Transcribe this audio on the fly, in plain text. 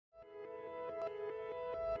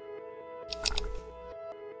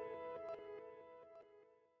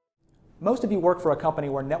Most of you work for a company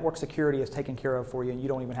where network security is taken care of for you and you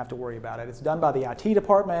don't even have to worry about it. It's done by the IT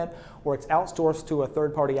department or it's outsourced to a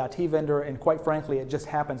third-party IT vendor, and quite frankly, it just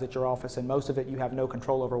happens at your office, and most of it you have no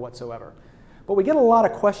control over whatsoever. But we get a lot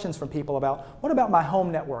of questions from people about, what about my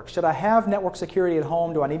home network? Should I have network security at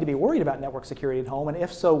home? Do I need to be worried about network security at home? And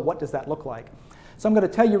if so, what does that look like? So I'm going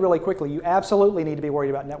to tell you really quickly, you absolutely need to be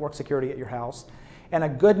worried about network security at your house. And a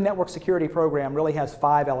good network security program really has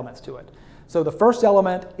 5 elements to it. So the first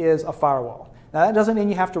element is a firewall. Now that doesn't mean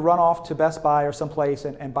you have to run off to Best Buy or someplace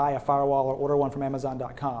and buy a firewall or order one from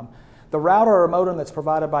Amazon.com. The router or modem that's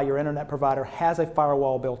provided by your internet provider has a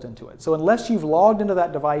firewall built into it. So unless you've logged into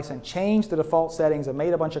that device and changed the default settings and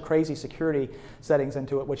made a bunch of crazy security settings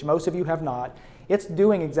into it, which most of you have not, it's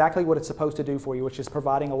doing exactly what it's supposed to do for you, which is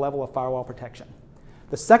providing a level of firewall protection.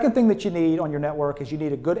 The second thing that you need on your network is you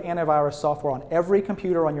need a good antivirus software on every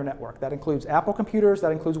computer on your network. That includes Apple computers,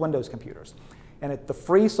 that includes Windows computers. And the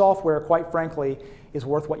free software, quite frankly, is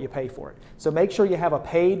worth what you pay for it. So make sure you have a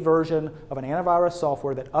paid version of an antivirus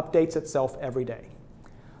software that updates itself every day.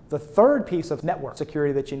 The third piece of network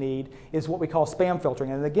security that you need is what we call spam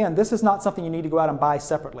filtering. And again, this is not something you need to go out and buy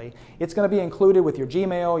separately. It's going to be included with your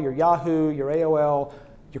Gmail, your Yahoo, your AOL,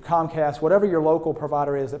 your Comcast, whatever your local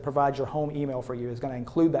provider is that provides your home email for you is going to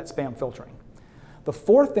include that spam filtering. The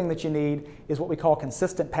fourth thing that you need is what we call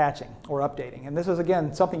consistent patching or updating. And this is,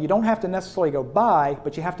 again, something you don't have to necessarily go buy,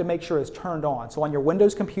 but you have to make sure is turned on. So on your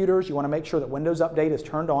Windows computers, you want to make sure that Windows Update is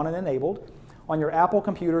turned on and enabled. On your Apple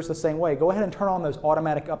computers, the same way. Go ahead and turn on those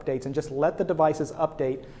automatic updates and just let the devices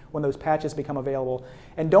update when those patches become available.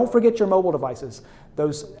 And don't forget your mobile devices.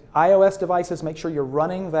 Those iOS devices, make sure you're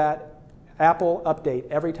running that Apple update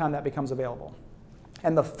every time that becomes available.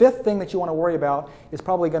 And the fifth thing that you want to worry about is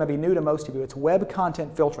probably going to be new to most of you. It's web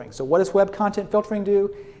content filtering. So what does web content filtering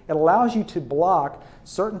do? It allows you to block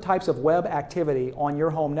certain types of web activity on your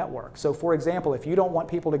home network. So for example, if you don't want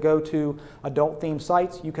people to go to adult-themed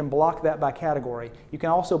sites, you can block that by category. You can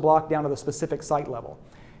also block down to the specific site level.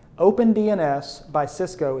 OpenDNS by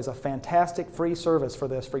Cisco is a fantastic free service for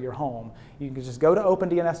this for your home. You can just go to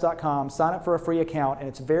opendns.com, sign up for a free account, and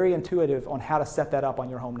it's very intuitive on how to set that up on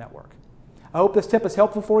your home network. I hope this tip is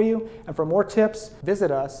helpful for you, and for more tips,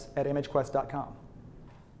 visit us at imagequest.com.